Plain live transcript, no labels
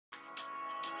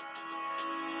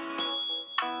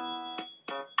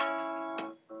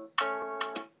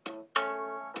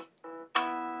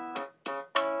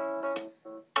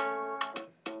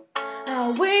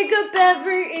wake up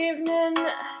every evening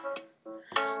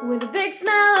with a big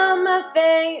smile on my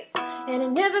face, and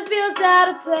it never feels out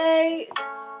of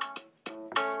place.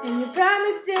 And you're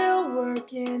probably still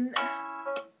working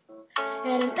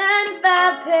at a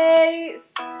 9-to-5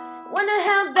 pace. Wonder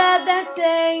how bad that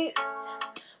tastes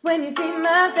when you see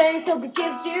my face. Hope it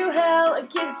gives you hell, it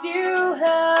gives you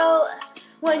hell.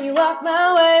 When you walk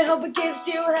my way, hope it gives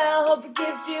you hell, hope it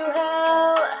gives you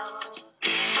hell.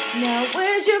 Now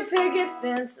where's your picket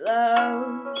fence,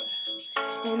 love?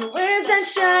 And where's that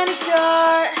shiny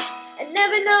car? I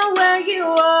never know where you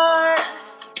are.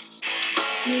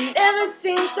 You never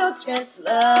seem so tense,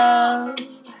 love.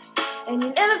 And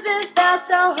you never felt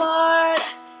so hard.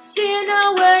 Do you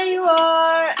know where you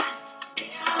are?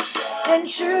 And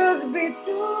truth be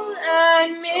told,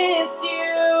 I miss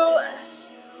you.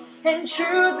 And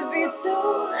truth be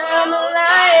told, I'm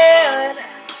lying.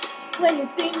 When you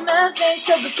see my face,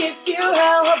 hope it gives you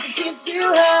hell, hope it gives you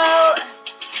hell.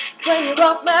 When you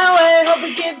walk my way, hope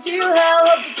it gives you hell,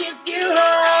 hope it gives you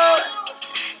hell.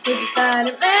 If you find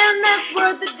a man that's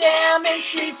worth the damn and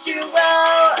treats you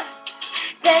well,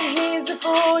 then he's a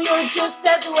fool, you're just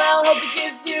as well, hope it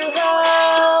gives you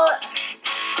hell.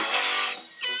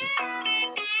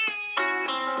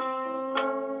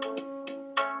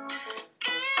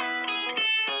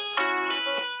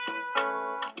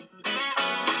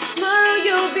 Tomorrow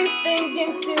you'll be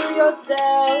thinking to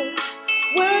yourself,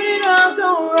 where did it all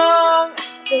go wrong?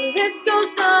 The list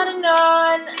goes on and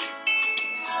on.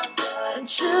 And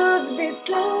truth be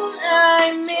told,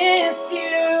 I miss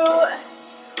you.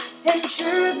 And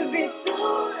truth be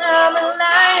told, I'm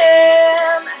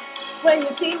lying. When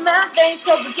you see my face,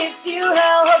 hope it gives you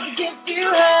hell, hope it gives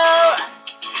you hell.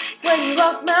 When you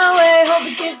walk my way, hope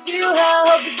it gives you hell,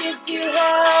 hope it gives you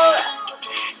hell.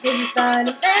 If you find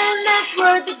a man that's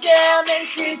worth the damn and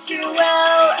treats you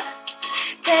well,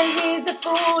 then he's a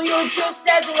fool, you're just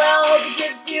as well, hope it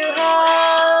gives you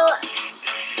hell.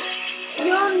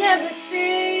 You'll never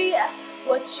see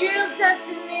what you've done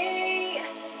to me.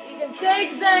 You can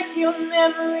take back your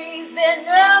memories, they're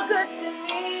no good to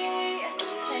me.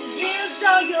 And here's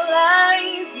all your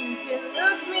lies, you can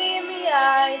look me in the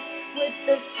eyes with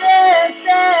the sad,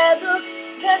 sad look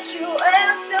that you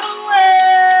wear so well.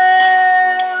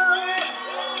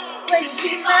 When you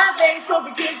see my face, hope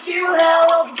it gives you hell,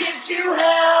 hope it gives you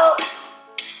hell.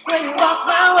 When you walk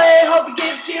my way, hope it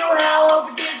gives you hell, hope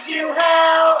it gives you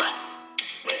hell.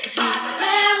 If you're a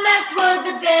man that's worth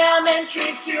the damn and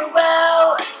treats you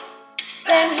well,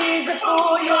 then he's a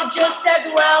fool, you're just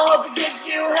as well, hope it gives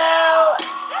you hell.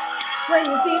 When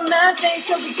you see my face,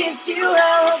 hope it gives you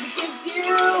hell, hope it gives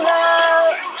you hell.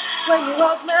 When you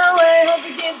walk my way, hope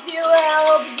it gives you hell,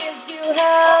 hope it gives you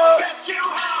hell.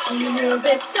 When you hear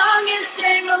this song and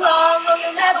sing along, or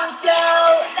you'll never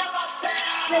tell,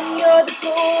 then you're the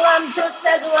fool, I'm just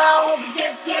as well, hope it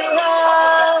gives you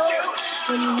hell.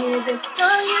 When you hear this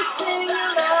song, you sing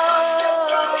along.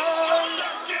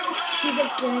 You can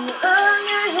sing along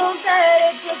and hope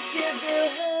that it gets you through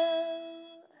hell.